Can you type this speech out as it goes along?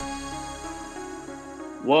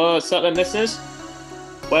What's up then, listeners?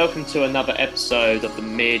 Welcome to another episode of the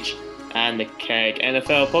Midge and the Keg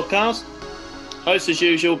NFL podcast. Host as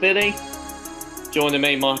usual, Billy. Joining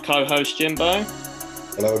me, my co-host, Jimbo.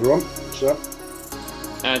 Hello everyone, what's up?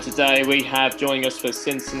 And today we have joining us for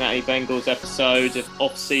Cincinnati Bengals episode of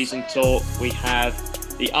off-season talk, we have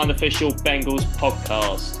the unofficial Bengals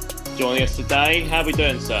podcast. Joining us today, how are we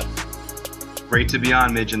doing, sir? Great to be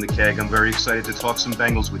on, Midge and the Keg. I'm very excited to talk some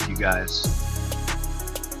Bengals with you guys.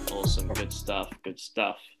 Awesome, good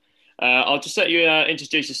stuff. I'll just let you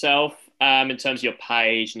introduce yourself in terms of your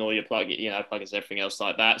page and all your plugins, everything else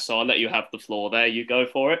like that. So I'll let you have the floor there. You go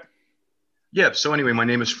for it. Yeah, so anyway, my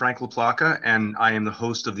name is Frank LaPlaca, and I am the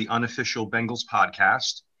host of the unofficial Bengals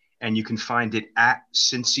podcast. And you can find it at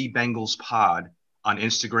Cincy Bengals Pod on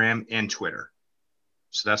Instagram and Twitter.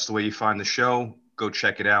 So that's the way you find the show. Go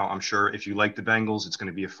check it out. I'm sure if you like the Bengals, it's going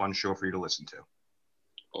to be a fun show for you to listen to.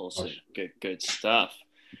 Awesome. Good stuff.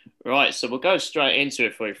 Right, so we'll go straight into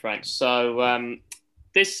it for you, Frank. So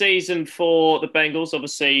this season for the Bengals,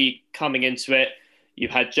 obviously coming into it, you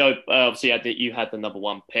had you had the number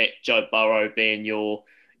one pick, Joe Burrow being your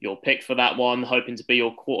pick for that one, hoping to be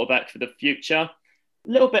your quarterback for the future. A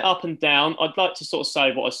little bit up and down. I'd like to sort of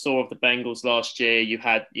say what I saw of the Bengals last year. You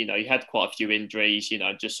had quite a few injuries,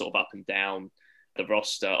 just sort of up and down the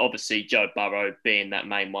roster. Obviously, Joe Burrow being that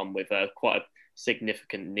main one with quite a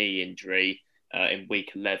significant knee injury in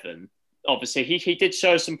week 11. Obviously, he did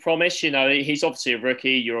show some promise. He's obviously a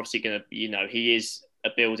rookie. You're obviously going to, he is a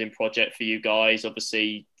building project for you guys.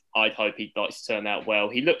 Obviously, I'd hope he'd like to turn out well.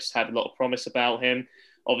 He looks to have a lot of promise about him.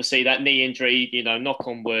 Obviously, that knee injury, knock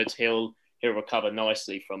on wood, he'll recover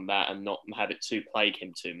nicely from that and not have it too plague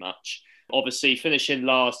him too much. Obviously, finishing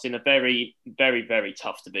last in a very, very, very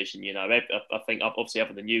tough division. I think obviously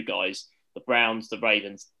other than you guys, the Browns, the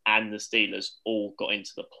Ravens, and the Steelers all got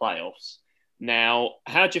into the playoffs. Now,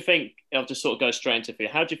 how do you think, I'll just sort of go straight into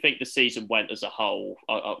it, how do you think the season went as a whole?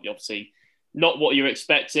 Obviously, not what you're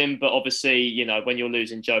expecting, but obviously, when you're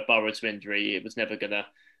losing Joe Burrow to injury, it was never going to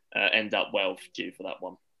end up well for you for that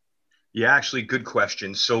one. Yeah, actually, good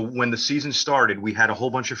question. So when the season started, we had a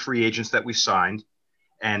whole bunch of free agents that we signed.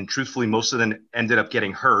 And truthfully, most of them ended up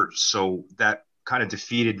getting hurt. So that kind of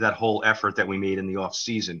defeated that whole effort that we made in the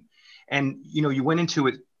offseason. And, you went into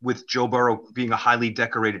it with Joe Burrow being a highly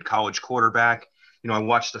decorated college quarterback. I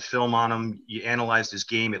watched the film on him. You analyzed his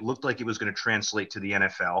game. It looked like it was going to translate to the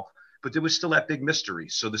NFL, but there was still that big mystery.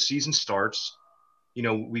 So the season starts.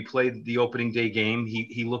 We played the opening day game.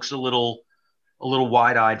 He looks a little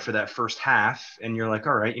wide-eyed for that first half. And you're like,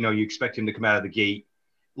 all right, you expect him to come out of the gate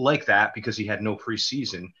like that because he had no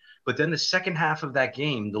preseason. But then the second half of that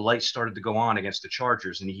game, the lights started to go on against the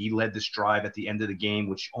Chargers, and he led this drive at the end of the game,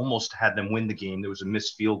 which almost had them win the game. There was a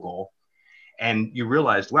missed field goal. And you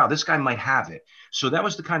realized, wow, this guy might have it. So that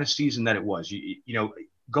was the kind of season that it was.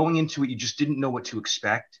 Going into it, you just didn't know what to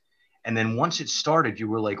expect. And then once it started, you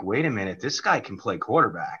were like, wait a minute, this guy can play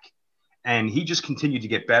quarterback. And he just continued to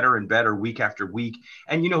get better and better week after week.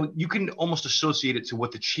 And, you can almost associate it to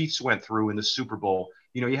what the Chiefs went through in the Super Bowl.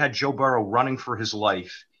 You had Joe Burrow running for his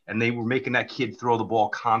life, and they were making that kid throw the ball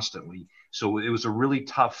constantly. So it was a really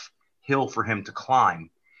tough hill for him to climb.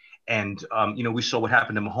 And, we saw what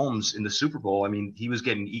happened to Mahomes in the Super Bowl. I mean, he was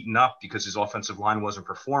getting eaten up because his offensive line wasn't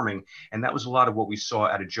performing. And that was a lot of what we saw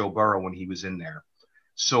out of Joe Burrow when he was in there.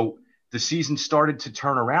 So the season started to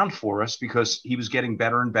turn around for us because he was getting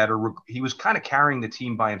better and better. He was kind of carrying the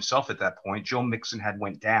team by himself at that point. Joe Mixon had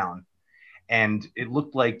went down, and it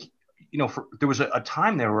looked like, there was a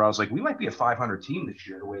time there where I was like, we might be a 500 team this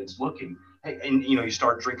year, the way it's looking. And, you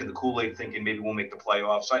start drinking the Kool-Aid thinking maybe we'll make the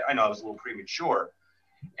playoffs. I know I was a little premature.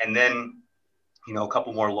 And then, a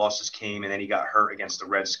couple more losses came, and then he got hurt against the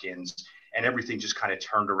Redskins, and everything just kind of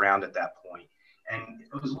turned around at that point. And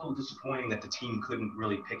it was a little disappointing that the team couldn't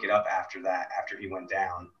really pick it up after he went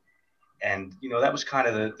down. And, that was kind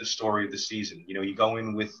of the story of the season. You go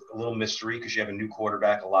in with a little mystery because you have a new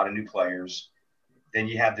quarterback, a lot of new players. Then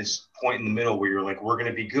you have this point in the middle where you're like, we're going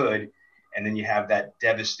to be good. And then you have that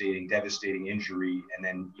devastating injury. And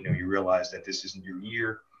then, you realize that this isn't your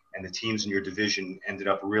year. And the teams in your division ended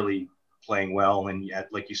up really playing well. And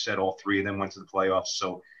like you said, all three of them went to the playoffs.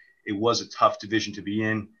 So it was a tough division to be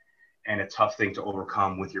in, and a tough thing to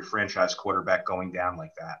overcome with your franchise quarterback going down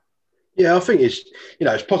like that. Yeah, I think it's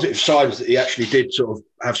positive signs that he actually did sort of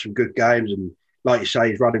have some good games. And like you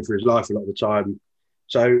say, he's running for his life a lot of the time.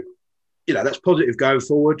 So, that's positive going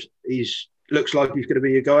forward. Looks like he's going to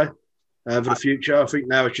be a guy for the future. I think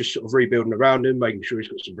now it's just sort of rebuilding around him, making sure he's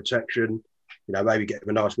got some protection, maybe get him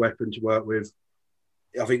a nice weapon to work with.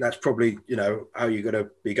 I think that's probably, how you're going to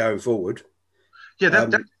be going forward. Yeah,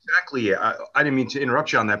 that's exactly it. I didn't mean to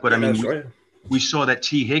interrupt you on that, but I mean, we saw that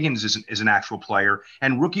T. Higgins is an actual player,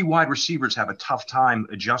 and rookie wide receivers have a tough time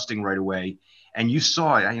adjusting right away. And you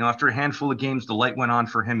saw it, after a handful of games, the light went on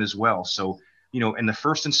for him as well. So, in the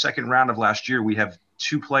first and second round of last year, we have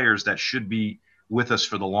two players that should be with us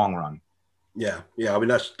for the long run. Yeah. I mean,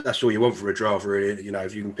 that's all you want for a draft, really.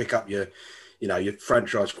 If you can pick up your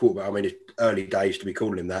franchise quarterback. I mean, it's early days to be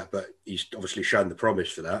calling him that, but he's obviously shown the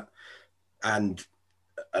promise for that, and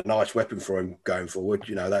a nice weapon for him going forward.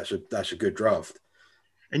 That's a good draft.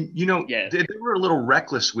 And they were a little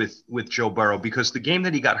reckless with Joe Burrow, because the game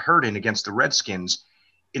that he got hurt in against the Redskins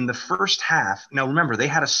in the first half. Now remember, they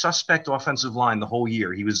had a suspect offensive line the whole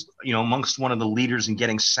year. He was amongst one of the leaders in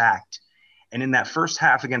getting sacked. And in that first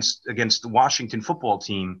half against the Washington football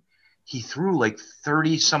team, he threw like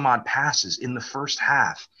 30 some odd passes in the first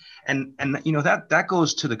half. And that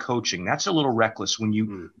goes to the coaching. That's a little reckless when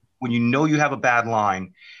you you have a bad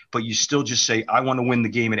line, but you still just say, I want to win the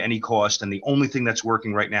game at any cost. And the only thing that's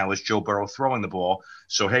working right now is Joe Burrow throwing the ball.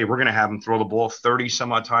 So, hey, we're going to have him throw the ball 30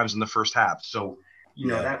 some odd times in the first half. So,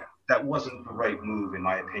 that wasn't the right move, in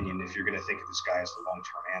my opinion, if you're going to think of this guy as the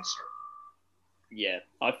long-term answer. Yeah,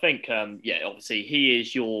 I think, obviously he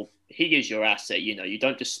is your asset. You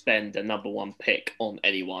don't just spend a number one pick on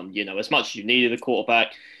anyone. As much as you needed a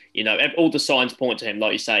quarterback, all the signs point to him.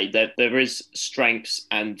 Like you say, that there is strengths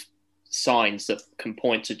and signs that can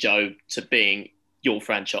point to Joe to being a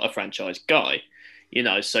franchise guy.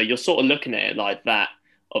 So you're sort of looking at it like that,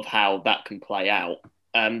 of how that can play out.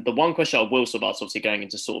 The one question I will sort of ask, obviously going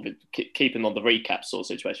into sort of keeping on the recap sort of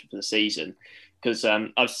situation for the season, because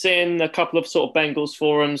I've seen a couple of sort of Bengals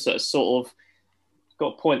forums that are sort of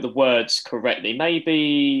got to point the words correctly.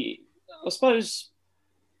 Maybe, I suppose,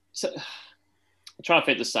 I'm trying to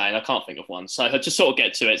think the saying. I can't think of one. So I'll just sort of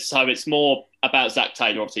get to it. So it's more about Zac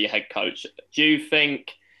Taylor, obviously your head coach. Do you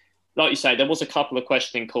think, like you say, there was a couple of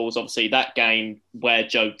questioning calls, obviously, that game where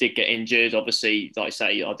Joe did get injured. Obviously, like I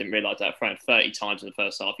say, I didn't realise that around 30 times in the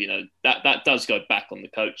first half. That does go back on the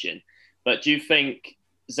coaching. But do you think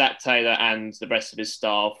Zac Taylor and the rest of his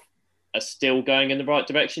staff are still going in the right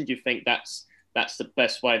direction? Do you think that's the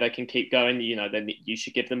best way they can keep going? Then you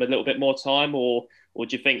should give them a little bit more time, or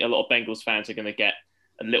do you think a lot of Bengals fans are going to get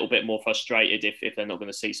a little bit more frustrated if they're not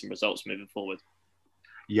going to see some results moving forward?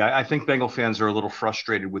 Yeah, I think Bengal fans are a little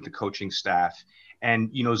frustrated with the coaching staff. And,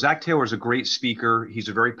 Zac Taylor is a great speaker. He's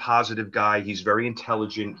a very positive guy. He's very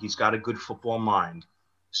intelligent. He's got a good football mind.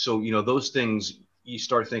 So, those things, you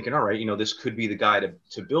start thinking, all right, this could be the guy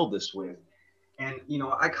to build this with. And,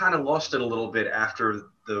 I kind of lost it a little bit after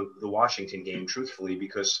the Washington game, truthfully,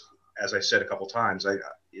 because, as I said a couple times,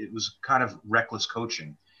 it was kind of reckless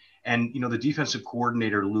coaching. And, the defensive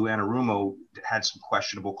coordinator, Lou Anarumo, had some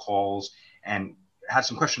questionable calls and had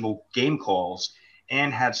some questionable game calls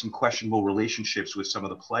and had some questionable relationships with some of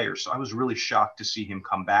the players. So I was really shocked to see him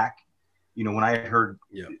come back. When I heard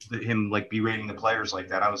him like berating the players like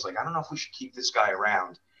that, I was like, I don't know if we should keep this guy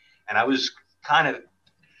around. And I was kind of,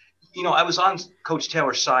 I was on Coach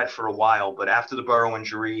Taylor's side for a while, but after the Burrow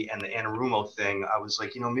injury and the Anarumo thing, I was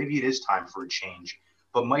like, maybe it is time for a change.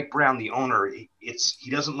 But Mike Brown, the owner, he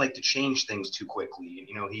doesn't like to change things too quickly.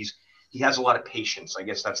 He has a lot of patience. I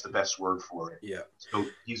guess that's the best word for it. Yeah. So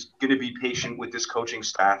he's going to be patient with this coaching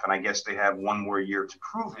staff, and I guess they have one more year to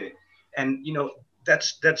prove it. And,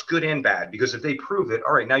 that's good and bad, because if they prove it,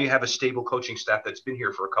 all right, now you have a stable coaching staff that's been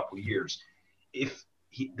here for a couple of years. If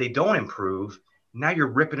they don't improve, now you're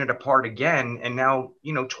ripping it apart again. And now,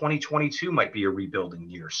 2022 might be a rebuilding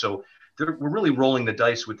year. So we're really rolling the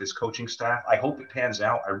dice with this coaching staff. I hope it pans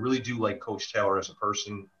out. I really do like Coach Taylor as a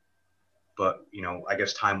person. But, I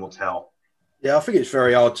guess time will tell. Yeah, I think it's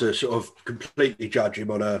very hard to sort of completely judge him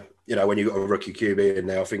on when you've got a rookie QB in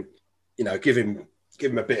there. I think, give him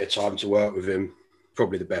a bit of time to work with him,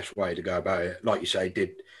 probably the best way to go about it. Like you say,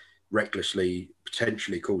 did recklessly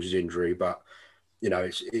potentially cause his injury, but,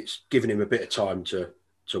 it's giving him a bit of time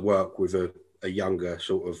to work with a younger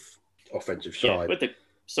sort of offensive side. With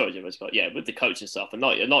the coaching stuff, and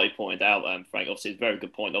like you pointed out, Frank, obviously it's a very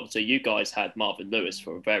good point. Obviously, you guys had Marvin Lewis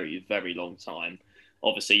for a very, very long time.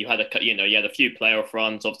 Obviously, you had a few playoff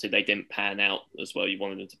runs. Obviously, they didn't pan out as well you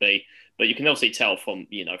wanted them to be, but you can obviously tell from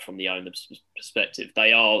the owner's perspective,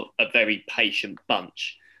 they are a very patient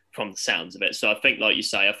bunch from the sounds of it. So I think, like you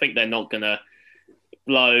say, I think they're not going to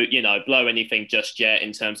blow anything just yet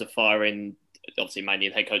in terms of firing. Obviously, mainly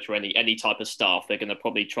the head coach or any type of staff. They're going to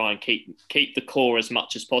probably try and keep the core as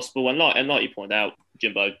much as possible. And like you pointed out,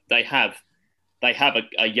 Jimbo, they have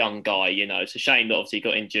a young guy. It's a shame that obviously he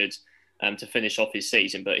got injured to finish off his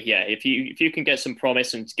season. But yeah, if you can get some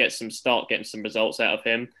promise and start getting some results out of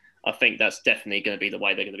him, I think that's definitely going to be the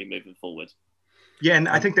way they're going to be moving forward. Yeah, and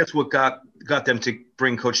I think that's what got them to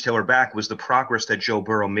bring Coach Taylor back was the progress that Joe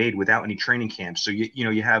Burrow made without any training camps. So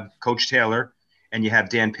you have Coach Taylor and you have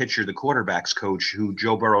Dan Pitcher, the quarterbacks coach, who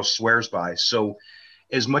Joe Burrow swears by. So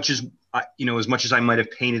as much as I might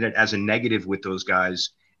have painted it as a negative with those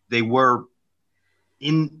guys, they were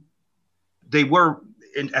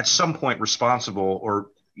at some point responsible,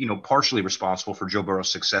 or partially responsible for Joe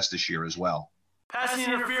Burrow's success this year as well. Passing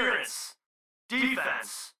interference,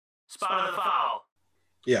 defense, spotted the foul.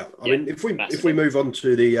 Yeah, I mean, if we move on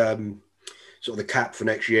to the sort of the cap for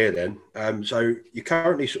next year, then so you're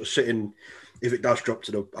currently sort of sitting, if it does drop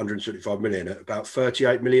to the 175 million, at about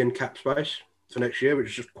 38 million cap space for next year, which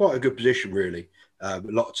is just quite a good position, really. A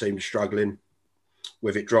lot of teams struggling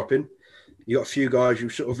with it dropping. You got a few guys you're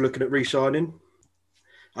sort of looking at re-signing.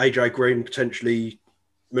 AJ Green potentially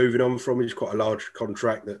moving on from. He's quite a large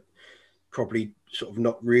contract that probably sort of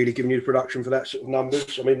not really giving you the production for that sort of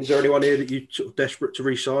numbers. I mean, is there anyone here that you're sort of desperate to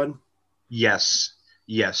re-sign? Yes.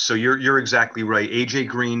 So you're exactly right. AJ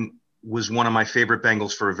Green was one of my favorite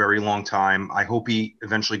Bengals for a very long time. I hope he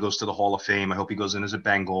eventually goes to the Hall of Fame. I hope he goes in as a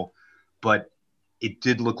Bengal, but it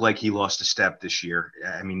did look like he lost a step this year.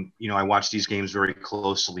 I mean, I watched these games very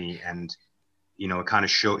closely, and it kind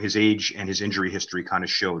of showed his age and his injury history kind of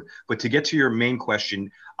showed. But to get to your main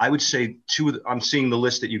question, I would say I'm seeing the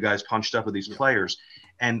list that you guys punched up of these players.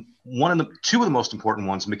 And two of the most important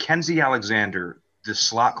ones, Mackenzie Alexander, the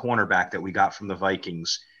slot cornerback that we got from the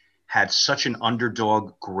Vikings, had such an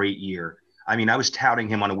underdog great year. I mean, I was touting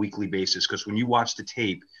him on a weekly basis because when you watch the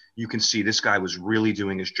tape, you can see this guy was really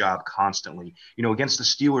doing his job constantly. Against the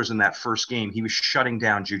Steelers in that first game, he was shutting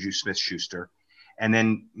down Juju Smith-Schuster. And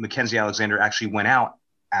then Mackenzie Alexander actually went out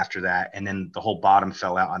after that, and then the whole bottom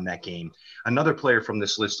fell out on that game. Another player from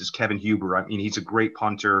this list is Kevin Huber. I mean, he's a great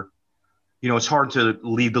punter. It's hard to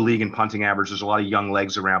lead the league in punting average. There's a lot of young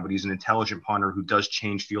legs around, but he's an intelligent punter who does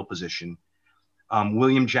change field position.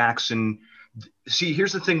 William Jackson. See,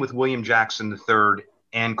 here's the thing with William Jackson III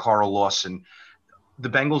and Carl Lawson. The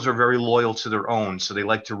Bengals are very loyal to their own, so they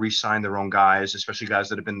like to re-sign their own guys, especially guys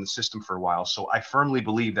that have been in the system for a while. So I firmly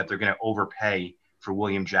believe that they're going to overpay for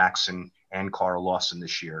William Jackson and Carl Lawson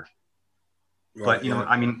this year. Right, but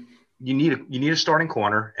I mean, you need a starting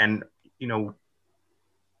corner, and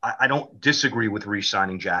I don't disagree with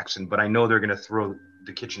re-signing Jackson, but I know they're going to throw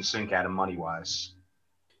the kitchen sink at him money wise.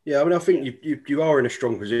 Yeah, I mean, I think you are in a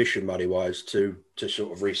strong position money wise to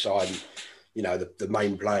sort of re-sign, the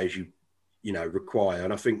main players you require,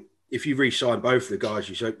 and I think if you re-sign both the guys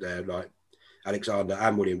you took there, like Alexander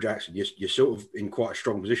and William Jackson, you're sort of in quite a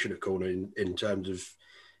strong position at corner in terms of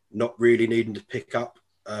not really needing to pick up,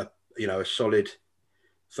 a solid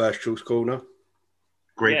first choice corner.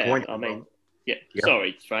 Great point. I mean,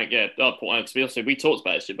 sorry, Frank. Yeah, I'll point out, because we talked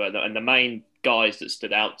about it, but and the main guys that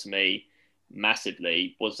stood out to me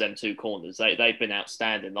massively was them two corners. They've been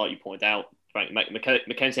outstanding, like you pointed out, Frank.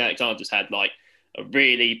 Mackenzie Alexander just had like a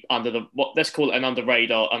really let's call it an under the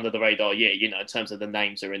radar year, in terms of the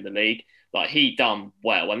names that are in the league. Like, he done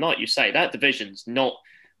well, and like you say, that division's not.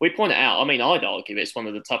 We point it out. I mean, I'd argue it's one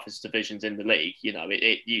of the toughest divisions in the league.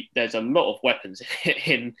 There's a lot of weapons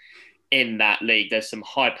in that league. There's some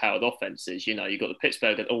high-powered offenses. You've got the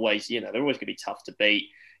Pittsburgh that always, they're always going to be tough to beat.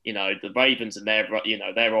 The Ravens and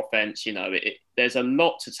their offense. There's a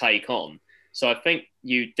lot to take on. So I think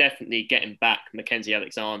you definitely getting back Mackenzie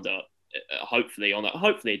Alexander, hopefully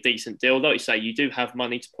a decent deal. Like you say, you do have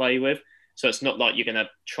money to play with, so it's not like you're going to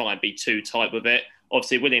try and be too tight with it.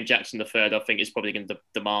 Obviously, William Jackson III, I think, is probably going to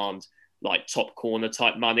demand like top corner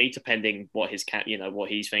type money, depending what his camp, what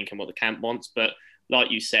he's thinking, what the camp wants. But like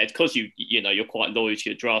you said, because you're quite loyal to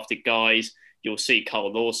your drafted guys, you'll see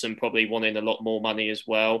Carl Lawson probably wanting a lot more money as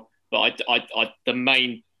well. But the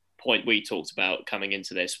main point we talked about coming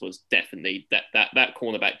into this was definitely that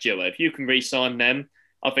cornerback duo. If you can re-sign them,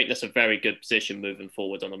 I think that's a very good position moving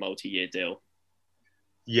forward on a multi-year deal.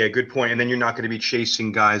 Yeah, good point. And then you're not going to be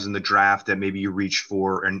chasing guys in the draft that maybe you reach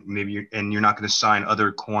for, and you're not going to sign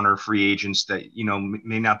other corner free agents that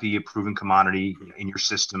may not be a proven commodity in your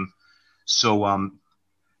system. So,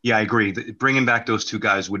 yeah, I agree. Bringing back those two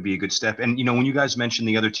guys would be a good step. And when you guys mentioned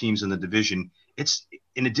the other teams in the division, it's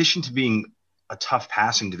in addition to being a tough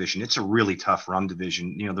passing division, it's a really tough run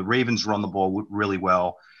division. The Ravens run the ball really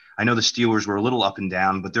well. I know the Steelers were a little up and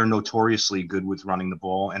down, but they're notoriously good with running the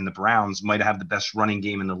ball, and the Browns might have the best running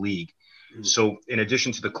game in the league. Mm-hmm. So in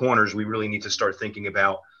addition to the corners, we really need to start thinking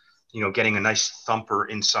about, getting a nice thumper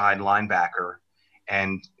inside linebacker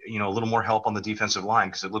and, a little more help on the defensive line,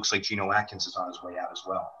 because it looks like Geno Atkins is on his way out as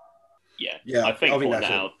well. Yeah. I think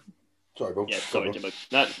that's out. Sorry, Bob. Yeah, sorry, Jimbo.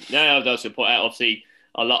 No, I was going to point out, obviously,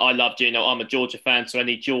 I love Gino. I'm a Georgia fan, so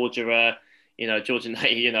any Georgia,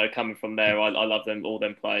 Georgia, coming from there, I love them, all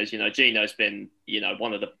them players. Gino's been,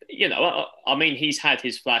 one of the, I mean, he's had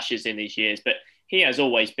his flashes in these years, but he has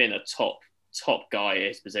always been a top guy at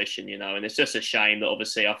his position, and it's just a shame that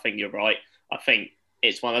obviously I think you're right. I think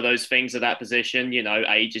it's one of those things at that position,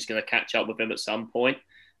 age is going to catch up with him at some point.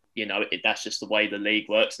 That's just the way the league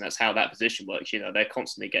works, and that's how that position works. They're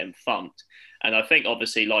constantly getting thumped. And I think,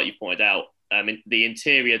 obviously, like you pointed out, the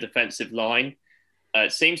interior defensive line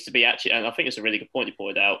seems to be actually, and I think it's a really good point you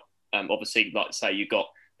pointed out. Obviously, like I say, you've got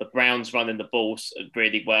the Browns running the ball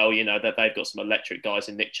really well. That they've got some electric guys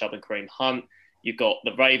in Nick Chubb and Kareem Hunt. You've got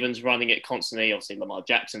the Ravens running it constantly. Obviously, Lamar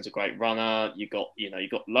Jackson's a great runner. You've got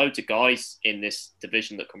loads of guys in this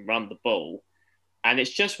division that can run the ball. And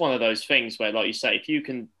it's just one of those things where, like you say, if you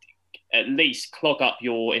can at least clog up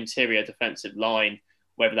your interior defensive line,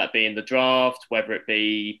 whether that be in the draft, whether it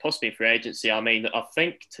be possibly in free agency. I mean, I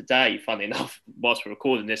think today, funny enough, whilst we're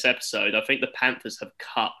recording this episode, I think the Panthers have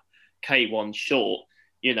cut K1 short,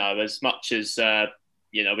 as much as,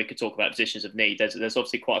 we could talk about positions of need. There's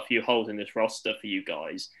obviously quite a few holes in this roster for you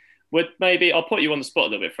guys. I'll put you on the spot a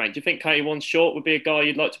little bit, Frank. Do you think K1 short would be a guy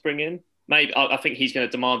you'd like to bring in? Maybe. I think he's going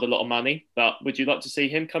to demand a lot of money, but would you like to see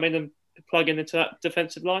him come in and plug into that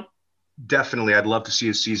defensive line? Definitely. I'd love to see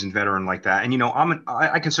a seasoned veteran like that. And,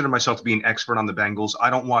 I consider myself to be an expert on the Bengals.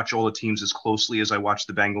 I don't watch all the teams as closely as I watch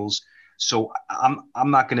the Bengals. So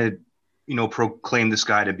I'm not going to, proclaim this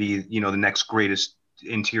guy to be, the next greatest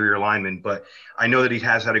interior lineman, but I know that he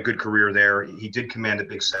has had a good career there. He did command a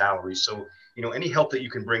big salary. So, any help that you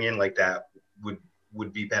can bring in like that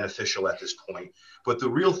would be beneficial at this point. But the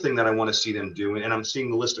real thing that I want to see them do, and I'm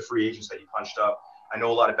seeing the list of free agents that you punched up, I know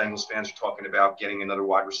a lot of Bengals fans are talking about getting another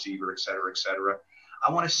wide receiver, et cetera, et cetera.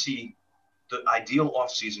 I want to see the ideal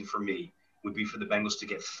offseason for me would be for the Bengals to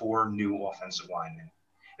get 4 new offensive linemen.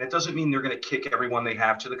 And it doesn't mean they're going to kick everyone they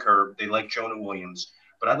have to the curb. They like Jonah Williams,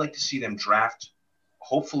 but I'd like to see them draft,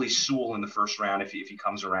 hopefully Sewell in the first round if he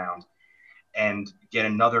comes around, and get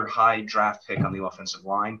another high draft pick on the offensive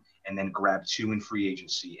line, and then grab 2 in free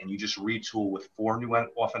agency. And you just retool with 4 new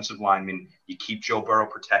offensive linemen. You keep Joe Burrow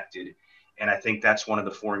protected. And I think that's one of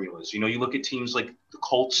the formulas. You look at teams like the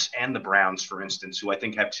Colts and the Browns, for instance, who I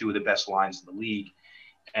think have 2 of the best lines in the league.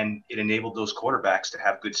 And it enabled those quarterbacks to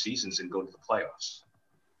have good seasons and go to the playoffs.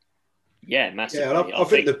 Yeah, massively. Yeah, and I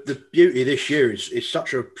think the beauty this year is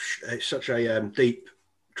such a deep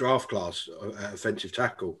draft class at offensive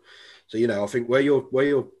tackle. So, I think where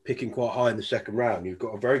you're picking quite high in the second round, you've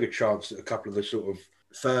got a very good chance that a couple of the sort of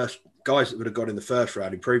first guys that would have gone in the first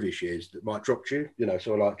round in previous years that might drop you,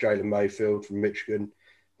 sort of like Jalen Mayfield from Michigan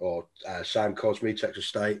or Sam Cosmi, Texas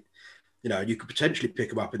State. You could potentially pick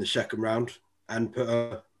them up in the second round and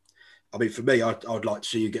put for me, I'd like to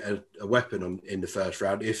see you get a weapon in the first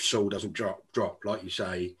round if Sewell doesn't drop. Like you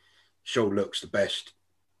say, Sewell looks the best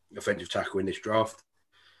offensive tackle in this draft.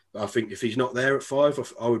 But I think if he's not there at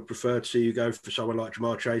 5, I would prefer to see you go for someone like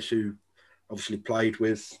Jamar Chase, who obviously played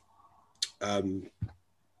with played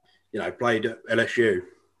at LSU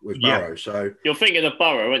with Burrow. So you're thinking of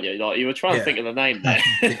Burrow, aren't you? Like you were trying to think of the name there.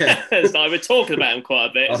 Yeah. It's like we're talking about him quite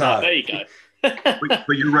a bit. It's like, there you go.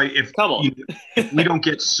 But you're right. If we don't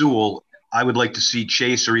get Sewell, I would like to see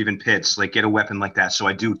Chase or even Pitts get a weapon like that. So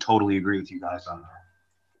I do totally agree with you guys on that.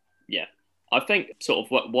 Yeah, I think sort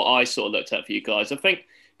of what I sort of looked at for you guys. I think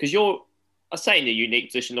because I say in a unique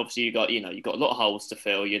position. Obviously, you've got a lot of holes to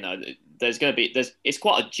fill. It's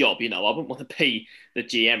quite a job. I wouldn't want to be the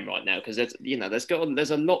GM right now because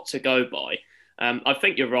there's a lot to go by. I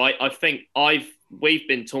think you're right. I think we've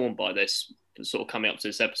been torn by this sort of coming up to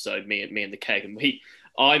this episode. Me and the Keg, and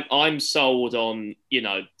I'm sold on.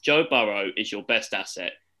 Joe Burrow is your best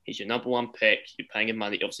asset. He's your number 1 pick. You're paying him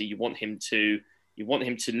money. Obviously, you want him to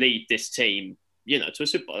lead this team. To a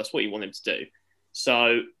Super Bowl. That's what you want him to do.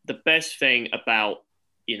 So the best thing about,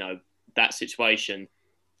 that situation,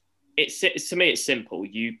 to me, it's simple.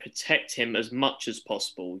 You protect him as much as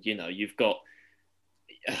possible. You've got,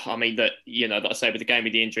 like I say, with the game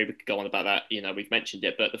with the injury, we could go on about that. We've mentioned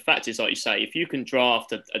it, but the fact is, like you say, if you can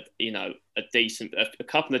draft a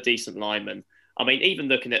couple of decent linemen, even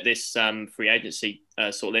looking at this free agency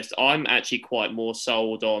sort of list, I'm actually quite more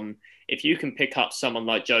sold on if you can pick up someone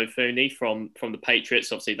like Joe Thuney from the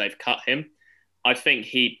Patriots. Obviously, they've cut him. I think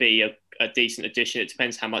he'd be a decent addition. It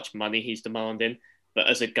depends how much money he's demanding. But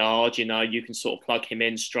as a guard, you can sort of plug him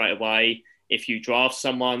in straight away. If you draft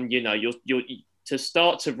someone, you're to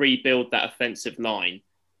start to rebuild that offensive line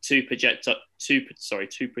to protect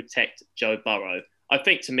Joe Burrow. I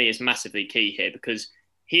think to me is massively key here because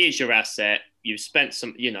he is your asset. You've spent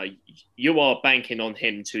you are banking on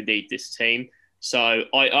him to lead this team. So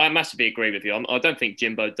I massively agree with you. I don't think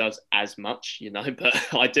Jimbo does as much,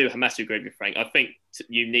 but I do massively agree with Frank. I think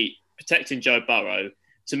you need protecting Joe Burrow.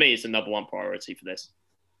 To me, is the number one priority for this.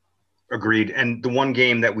 Agreed. And the one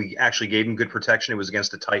game that we actually gave him good protection, it was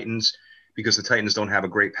against the Titans, because the Titans don't have a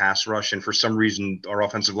great pass rush. And for some reason, our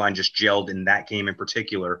offensive line just gelled in that game in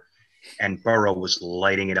particular. And Burrow was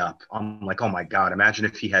lighting it up. I'm like, oh, my God, imagine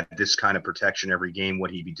if he had this kind of protection every game, what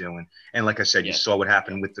he'd be doing. And like I said, you saw what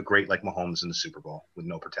happened with the great like Mahomes in the Super Bowl with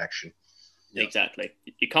no protection. Exactly.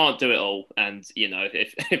 You can't do it all. And,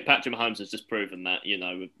 if Patrick Mahomes has just proven that,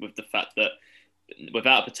 with the fact that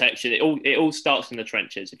without protection, it all starts in the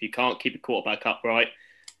trenches. If you can't keep a quarterback upright,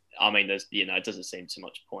 I mean, it doesn't seem too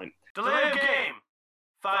much point. Delay of game.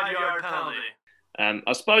 5-yard penalty.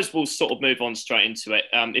 I suppose we'll sort of move on straight into it.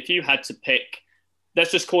 If you had to pick,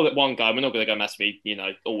 let's just call it one guy. We're not going to go massively,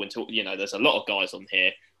 all into, there's a lot of guys on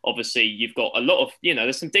here. Obviously, you've got a lot of,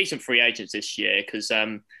 there's some decent free agents this year because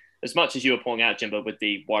as much as you were pointing out, Jimbo, with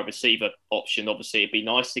the wide receiver option, obviously it'd be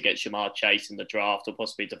nice to get Ja'Marr Chase in the draft or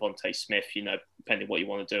possibly Devontae Smith, depending what you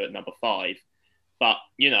want to do at number 5. But,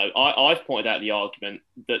 I've pointed out the argument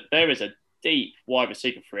that there is a deep wide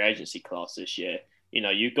receiver free agency class this year.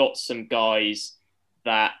 You've got some guys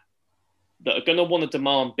that are going to want to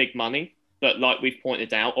demand big money. But like we've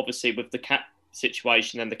pointed out, obviously with the cap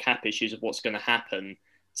situation and the cap issues of what's going to happen,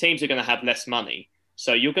 teams are going to have less money.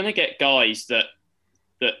 So you're going to get guys that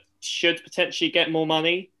should potentially get more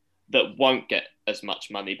money that won't get as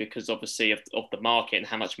much money because obviously of the market and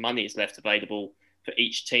how much money is left available for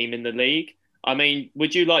each team in the league. I mean,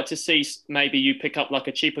 would you like to see maybe you pick up like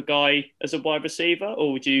a cheaper guy as a wide receiver,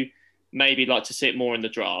 or would you maybe like to see it more in the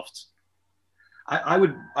draft?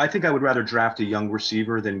 I think I would rather draft a young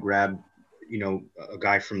receiver than grab, a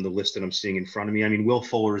guy from the list that I'm seeing in front of me. I mean, Will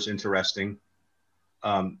Fuller is interesting.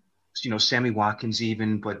 Sammy Watkins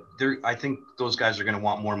even, but I think those guys are going to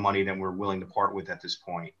want more money than we're willing to part with at this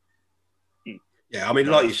point. Yeah, I mean,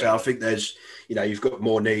 like you say, I think there's, you've got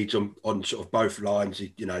more needs on sort of both lines,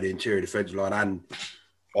 the interior defensive line and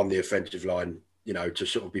on the offensive line, to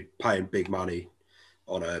sort of be paying big money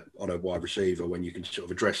on a wide receiver when you can sort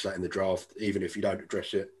of address that in the draft, even if you don't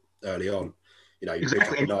address it early on. You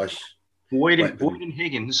exactly. pick up a nice Boyd and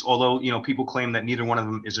Higgins, although, people claim that neither one of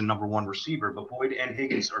them is a number one receiver, but Boyd and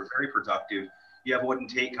Higgins are very productive. You have Wood and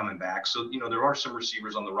Tate coming back. So, there are some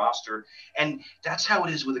receivers on the roster. And that's how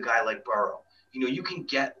it is with a guy like Burrow. You can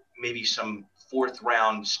get maybe some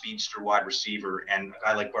 4th-round speedster wide receiver, and a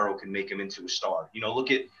guy like Burrow can make him into a star.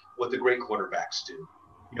 Look at what the great quarterbacks do.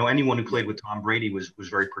 Anyone who played with Tom Brady was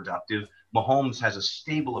very productive. Mahomes has a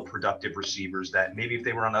stable of productive receivers that maybe if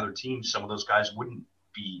they were on other teams, some of those guys wouldn't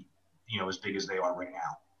be, as big as they are right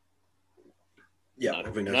now. Yeah, I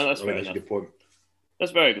think that's a good point.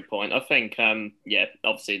 That's a very good point. I think,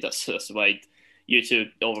 obviously that's the way you two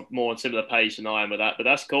are more on similar page than I am with that, but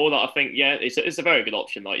that's cool. I think, it's a very good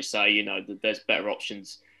option, like you say. There's better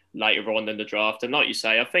options later on in the draft, and like you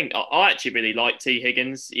say, I think I actually really like T.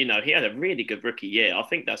 Higgins. He had a really good rookie year. I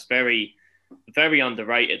think that's very, very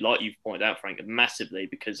underrated, like you've pointed out, Frank, massively,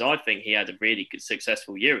 because I think he had a really good,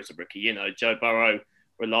 successful year as a rookie. Joe Burrow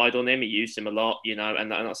relied on him. He used him a lot,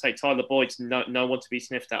 and I say Tyler Boyd's no one to be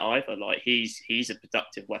sniffed at either. Like he's a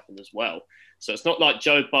productive weapon as well. So it's not like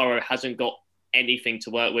Joe Burrow hasn't got anything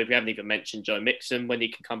to work with. We haven't even mentioned Joe Mixon when he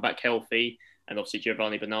can come back healthy, and obviously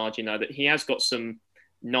Giovanni Bernard. That he has got some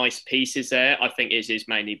nice pieces there. I think it is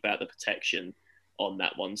mainly about the protection on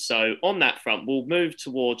that one. So on that front, we'll move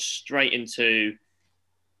towards straight into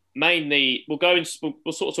mainly we'll sort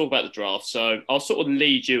of talk about the draft. So I'll sort of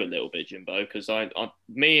lead you a little bit, Jimbo, because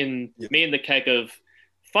me and the Keg of,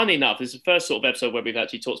 funny enough, this is the first sort of episode where we've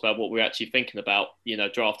actually talked about what we're actually thinking about,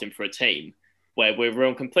 drafting for a team, where we're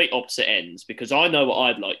on complete opposite ends, because I know what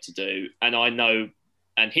I'd like to do,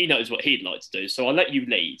 and he knows what he'd like to do. So I'll let you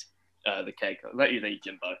lead, the Keg. I'll let you lead,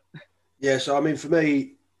 Jimbo. Yeah, so I mean, for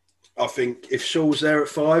me, I think if Saul's there at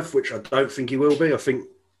 5, which I don't think he will be, I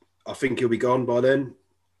think he'll be gone by then.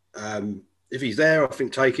 If he's there, I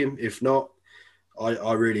think take him. If not,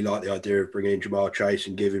 I really like the idea of bringing in Ja'Marr Chase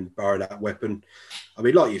and giving Burrow that weapon. I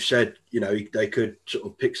mean, like you've said, they could sort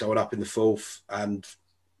of pick someone up in the 4th and,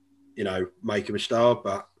 make him a star.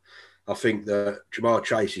 But I think that Ja'Marr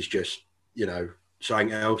Chase is just,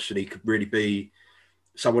 something else, and he could really be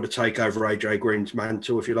someone to take over AJ Green's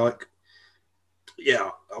mantle, if you like.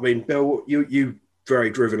 Yeah, I mean, Bill, you very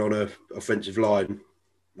driven on a offensive line,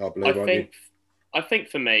 I believe, aren't you? I think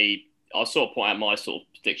for me, I'll sort of point out my sort of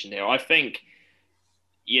prediction here. I think,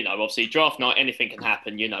 obviously draft night, anything can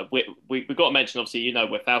happen. We've got to mention, obviously,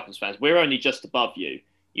 we're Falcons fans. We're only just above you,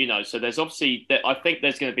 so there's obviously, I think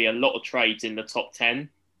there's going to be a lot of trades in the top 10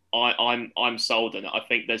 I'm sold on it. I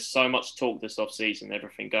think there's so much talk this offseason,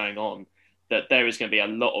 everything going on, that there is going to be a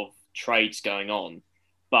lot of trades going on.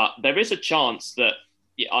 But there is a chance that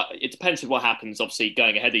it depends on what happens, obviously,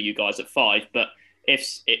 going ahead of you guys at 5. But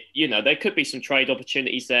there could be some trade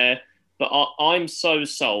opportunities there. But I'm so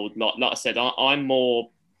sold. Like I said,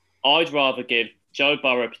 I'd rather give Joe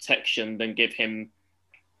Burrow protection than give him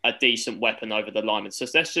a decent weapon over the lineman. So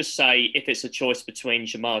let's just say if it's a choice between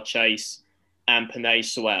Ja'Marr Chase and Penei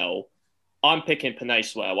Sewell, I'm picking Penei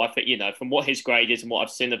Sewell. I think, from what his grade is and what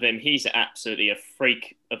I've seen of him, he's absolutely a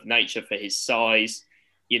freak of nature for his size.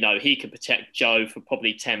 He could protect Joe for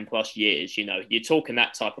probably 10 plus years. You're talking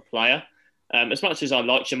that type of player. As much as I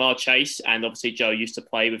like Ja'Marr Chase, and obviously Joe used to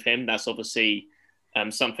play with him, that's obviously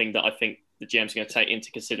something that I think the GM's going to take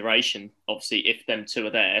into consideration, obviously, if them two are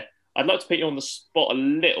there. I'd like to put you on the spot a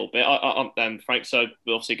little bit, Frank, so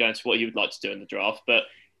we'll obviously go into what you would like to do in the draft. But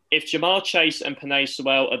if Ja'Marr Chase and Penei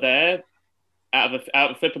Sewell are there, out of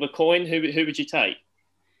a flip of a coin, who would you take?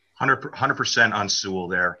 100% on Sewell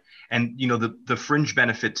there. And, the fringe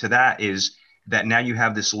benefit to that is that now you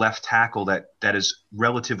have this left tackle that is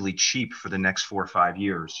relatively cheap for the next 4 or 5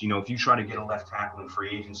 years. If you try to get a left tackle in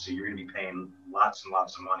free agency, you're going to be paying lots and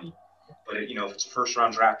lots of money. But, if it's a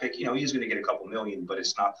first-round draft pick, he's going to get a couple million, but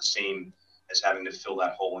it's not the same as having to fill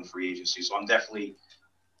that hole in free agency. So I'm definitely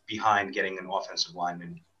behind getting an offensive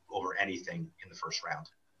lineman over anything in the first round.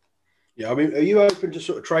 Yeah, I mean, are you open to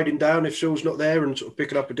sort of trading down if Sewell's not there and sort of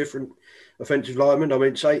picking up a different offensive lineman? I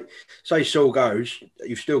mean, say Sewell goes,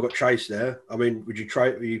 you've still got Chase there. I mean, are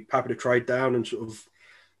you happy to trade down and sort of,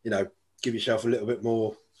 give yourself a little bit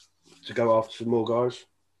more to go after some more guys?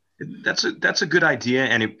 That's a good idea,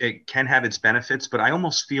 and it can have its benefits, but I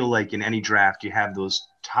almost feel like in any draft you have those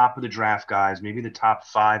top of the draft guys, maybe the top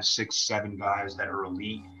 5, 6, 7 guys that are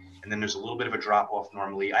elite, and then there's a little bit of a drop-off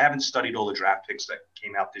normally. I haven't studied all the draft picks that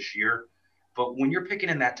came out this year, but when you're picking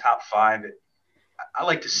in that top 5, I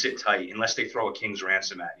like to sit tight unless they throw a king's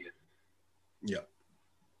ransom at you.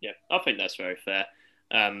 Yeah, I think that's very fair.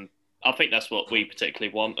 I think that's what we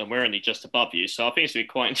particularly want, and we're only just above you, so I think it's going to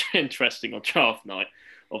be quite interesting on draft night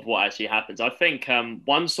of what actually happens. I think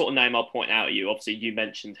one sort of name I'll point out at you, obviously you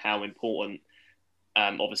mentioned how important,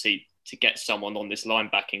 obviously, to get someone on this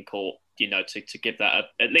linebacking court, to give that,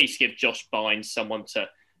 at least give Josh Bynes someone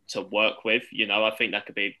to work with. I think that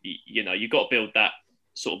could be, you've got to build that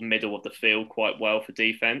sort of middle of the field quite well for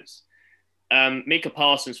defense. Micah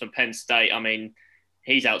Parsons from Penn State, I mean,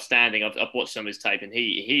 he's outstanding. I've watched some of his tape, and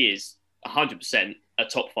he is 100% a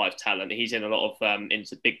top 5 talent. He's in a lot of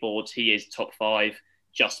into big boards. He is top 5,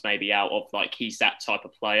 just maybe out of, like, he's that type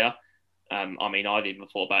of player. I mean, I'd even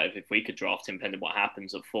thought about it if we could draft him, depending on what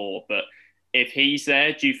happens at 4. But if he's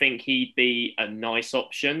there, do you think he'd be a nice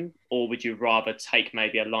option, or would you rather take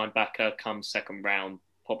maybe a linebacker come second round,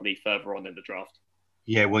 probably further on in the draft?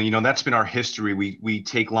 Yeah, well, that's been our history. We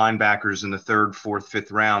take linebackers in the 3rd, 4th,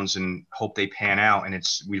 5th rounds and hope they pan out, and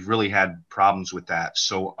we've really had problems with that.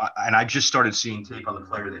 So, and I just started seeing tape on the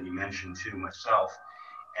player that you mentioned too myself,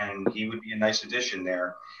 and he would be a nice addition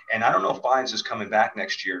there. And I don't know if Bynes is coming back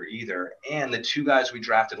next year either. And the 2 guys we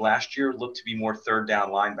drafted last year look to be more 3rd down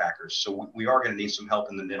linebackers. So we are going to need some help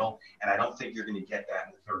in the middle, and I don't think you're going to get that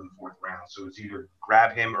in the 3rd and 4th round. So it's either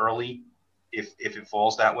grab him early if it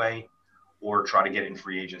falls that way, or try to get it in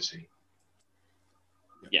free agency.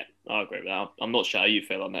 Yeah, I agree with that. I'm not sure how you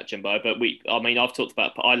feel on that, Jimbo, but I've talked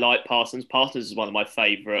about, I like Parsons. Parsons is one of my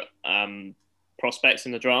favourite prospects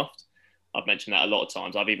in the draft. I've mentioned that a lot of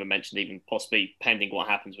times. I've even mentioned possibly pending what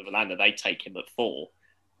happens with Atlanta, they take him at 4.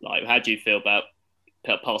 Like, how do you feel about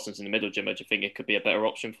Parsons in the middle, Jimbo? Do you think it could be a better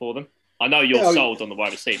option for them? I know you're sold on the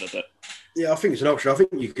wide receiver, but yeah, I think it's an option. I think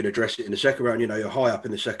you could address it in the second round. You're high up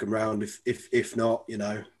in the second round. If not,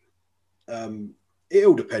 it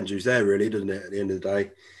all depends who's there, really, doesn't it? At the end of the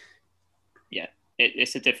day. Yeah,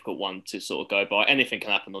 it's a difficult one to sort of go by. Anything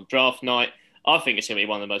can happen on draft night. I think it's going to be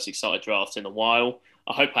one of the most excited drafts in a while.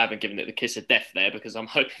 I hope I haven't given it the kiss of death there, because I'm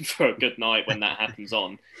hoping for a good night when that happens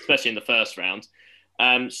on, especially in the first round.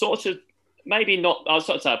 Sort of, maybe not, I was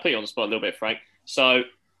sort of saying, I'll put you on the spot a little bit, Frank. So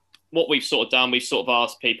what we've sort of done, we've sort of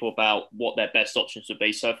asked people about what their best options would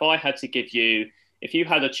be. So if I had to give you, if you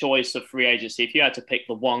had a choice of free agency, if you had to pick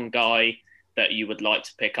the one guy that you would like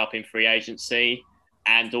to pick up in free agency,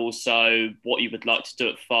 and also what you would like to do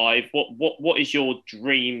at 5, what is your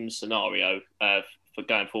dream scenario for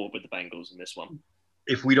going forward with the Bengals in this one?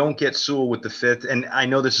 If we don't get Sewell with the 5th, and I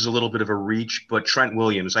know this is a little bit of a reach, but Trent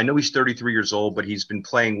Williams, I know he's 33 years old, but he's been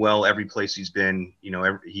playing well every place he's been.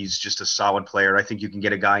 He's just a solid player. I think you can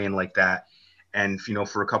get a guy in like that, and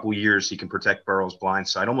for a couple of years he can protect Burrow's blind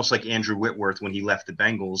side, almost like Andrew Whitworth when he left the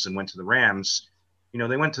Bengals and went to the Rams. You know,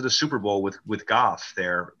 they went to the Super Bowl with Goff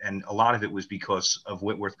there, and a lot of it was because of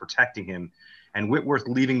Whitworth protecting him. And Whitworth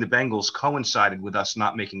leaving the Bengals coincided with us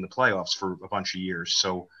not making the playoffs for a bunch of years.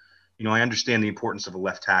 So, you know, I understand the importance of a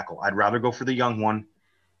left tackle. I'd rather go for the young one,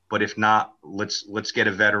 but if not, let's get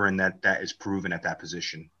a veteran that is proven at that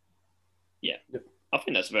position. Yeah, I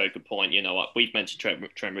think that's a very good point. You know, we've mentioned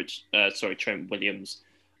Trent Williams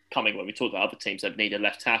coming when we talked about other teams that need a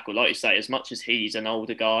left tackle. Like you say, as much as he's an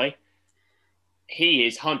older guy, he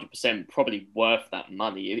is 100% probably worth that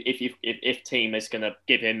money. If team is going to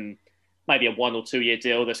give him maybe a 1 or 2 year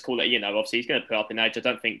deal, let's call it, you know, obviously he's going to put up in age. I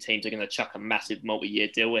don't think teams are going to chuck a massive multi-year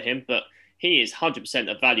deal with him, but he is 100%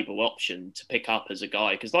 a valuable option to pick up as a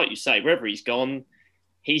guy. Because like you say, wherever he's gone,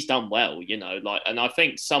 he's done well, you know, and I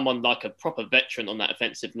think someone like a proper veteran on that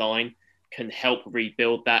offensive line can help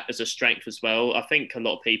rebuild that as a strength as well. I think a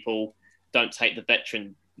lot of people don't take the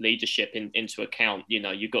veteran leadership into account. You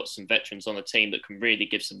know, you've got some veterans on a team that can really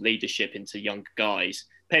give some leadership into younger guys,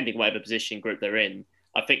 depending whatever position group they're in.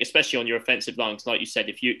 I think, especially on your offensive lines, like you said,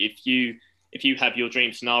 if you have your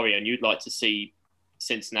dream scenario and you'd like to see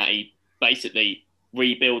Cincinnati basically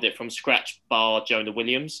rebuild it from scratch, bar Jonah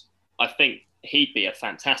Williams, I think he'd be a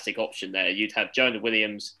fantastic option there. You'd have Jonah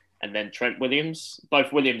Williams and then Trent Williams,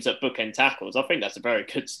 both Williams at bookend tackles. I think that's a very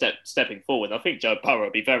good stepping forward. I think Joe Burrow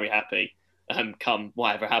will be very happy come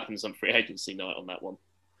whatever happens on free agency night on that one.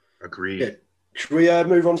 Agreed. Yeah. Should we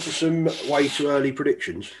move on to some way too early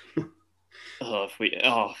predictions?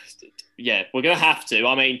 Yeah, we're going to have to.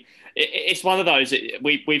 I mean, it's one of those,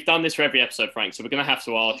 we've done this for every episode, Frank, so we're going to have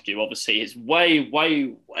to ask you. Obviously, it's way,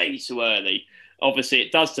 way, way too early. Obviously,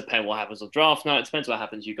 it does depend what happens on draft night. It depends what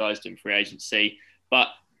happens you guys do in free agency. But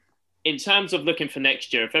in terms of looking for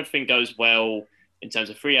next year, if everything goes well in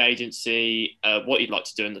terms of free agency, what you'd like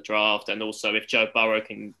to do in the draft, and also if Joe Burrow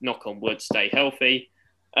can, knock on wood, stay healthy,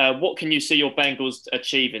 what can you see your Bengals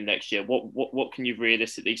achieving next year? What can you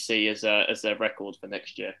realistically see as their record for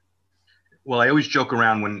next year? Well, I always joke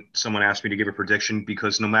around when someone asks me to give a prediction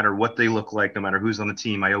because no matter what they look like, no matter who's on the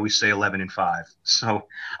team, I always say 11-5. So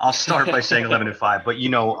I'll start by saying 11-5. But you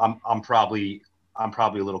know, I'm probably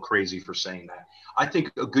a little crazy for saying that. I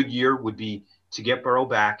think a good year would be to get Burrow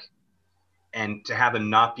back and to have him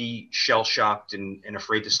not be shell shocked and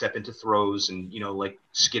afraid to step into throws and, you know, like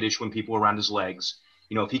skittish when people are around his legs.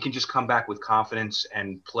 You know, if he can just come back with confidence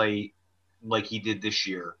and play like he did this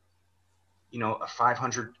year, you know, a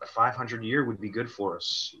 500 year would be good for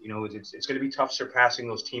us. You know, it's going to be tough surpassing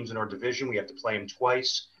those teams in our division. We have to play them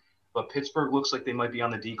twice, but Pittsburgh looks like they might be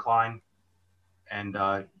on the decline. And,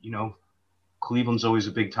 you know, Cleveland's always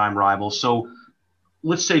a big time rival. So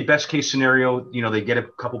let's say best case scenario, you know, they get a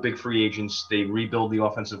couple big free agents. They rebuild the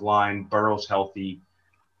offensive line. Burrow's healthy.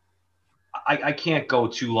 I can't go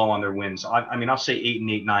too low on their wins. I mean, I'll say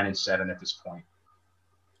 8-8, 9-7 at this point.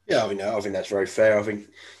 Yeah, I think that's very fair. I think,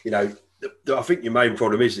 you know, I think your main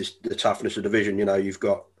problem is the toughness of the division. You know, you've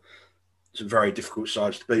got some very difficult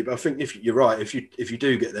sides to beat. But I think if you're right, if you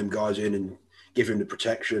do get them guys in and give him the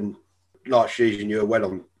protection, last season you were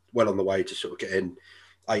well on the way to sort of getting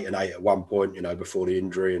 8-8 at one point, you know, before the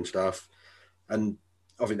injury and stuff. And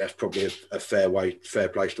I think that's probably a fair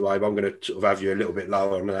place to aim. I'm going to sort of have you a little bit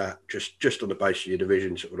lower on that, just on the base of your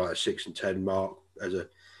division, sort of like a 6-10 mark as a,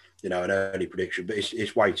 you know, an early prediction. But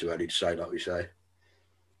it's way too early to say, like we say.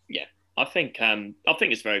 Yeah. I think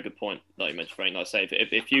it's a very good point, like you mentioned, Frank. Like I say,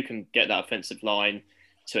 if you can get that offensive line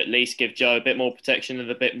to at least give Joe a bit more protection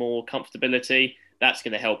and a bit more comfortability, that's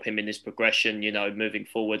going to help him in his progression, you know, moving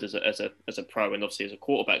forward as a pro and obviously as a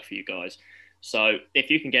quarterback for you guys. So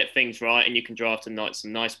if you can get things right and you can draft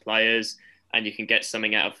some nice players and you can get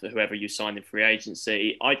something out of whoever you sign in free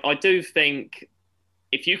agency, I do think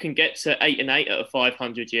if you can get to 8-8 at a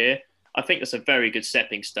 500 year, I think that's a very good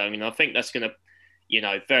stepping stone. And I think that's going to, you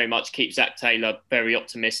know, very much keep Zach Taylor very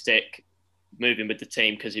optimistic moving with the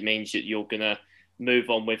team, because it means that you're going to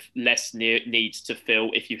move on with less needs to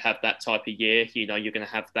fill if you have that type of year. You know, you're going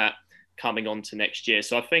to have that coming on to next year.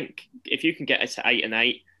 So I think if you can get it to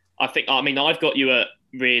 8-8, I've got you at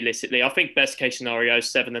realistically, I think best case scenario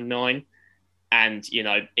 7-9. And, you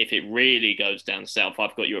know, if it really goes down south,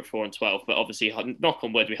 I've got you at 4-12. But obviously, knock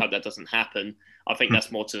on wood, we hope that doesn't happen. I think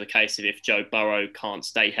that's more to the case of if Joe Burrow can't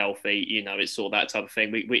stay healthy, you know, it's all that type of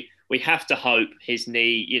thing. We have to hope his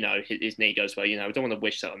knee, you know, his knee goes well. You know, we don't want to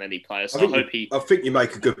wish that on any player. So I think you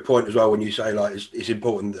make a good point as well when you say, like, it's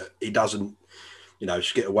important that he doesn't, you know,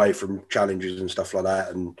 skit away from challenges and stuff like that.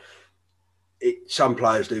 And some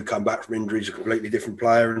players do come back from injuries a completely different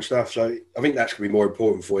player and stuff. So I think that's going to be more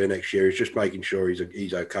important for you next year, is just making sure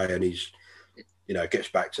he's okay and he's, you know, gets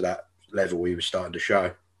back to that level he was starting to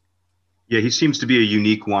show. Yeah, he seems to be a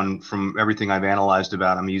unique one from everything I've analyzed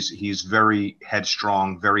about him. He's very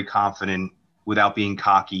headstrong, very confident without being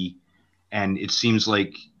cocky. And it seems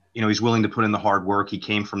like, he's willing to put in the hard work. He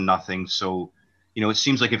came from nothing. So, it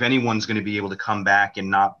seems like if anyone's going to be able to come back and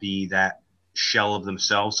not be that shell of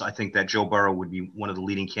themselves, I think that Joe Burrow would be one of the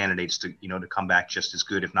leading candidates to, to come back just as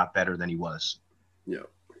good, if not better than he was. Yeah.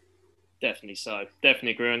 Definitely so.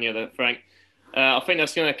 Definitely agree on you there, Frank. I think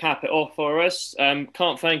that's going to cap it off for us.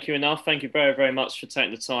 Can't thank you enough. Thank you very, very much for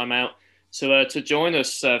taking the time out to join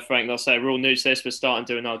us, Frank. Like I say, we're all new to this. We're starting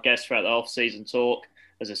doing our guests throughout the off-season talk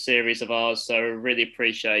as a series of ours. So I really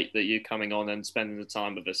appreciate that you coming on and spending the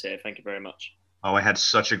time with us here. Thank you very much. Oh, I had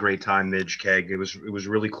such a great time, Midge, Keg. It was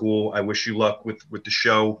really cool. I wish you luck with the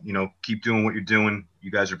show. Keep doing what you're doing. You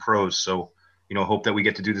guys are pros. So, hope that we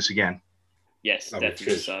get to do this again. Yes,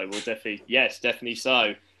 definitely so. Definitely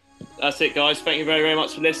so. That's it, guys. Thank you very, very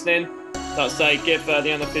much for listening. Like I say, give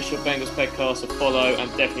the unofficial Bengals podcast a follow and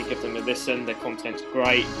definitely give them a listen. Their content's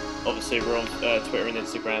great. Obviously, we're on Twitter and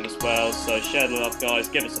Instagram as well. So share the love, guys.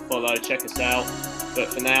 Give us a follow. Check us out.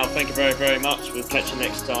 But for now, thank you very, very much. We'll catch you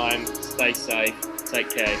next time. Stay safe.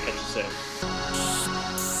 Take care. Catch you soon.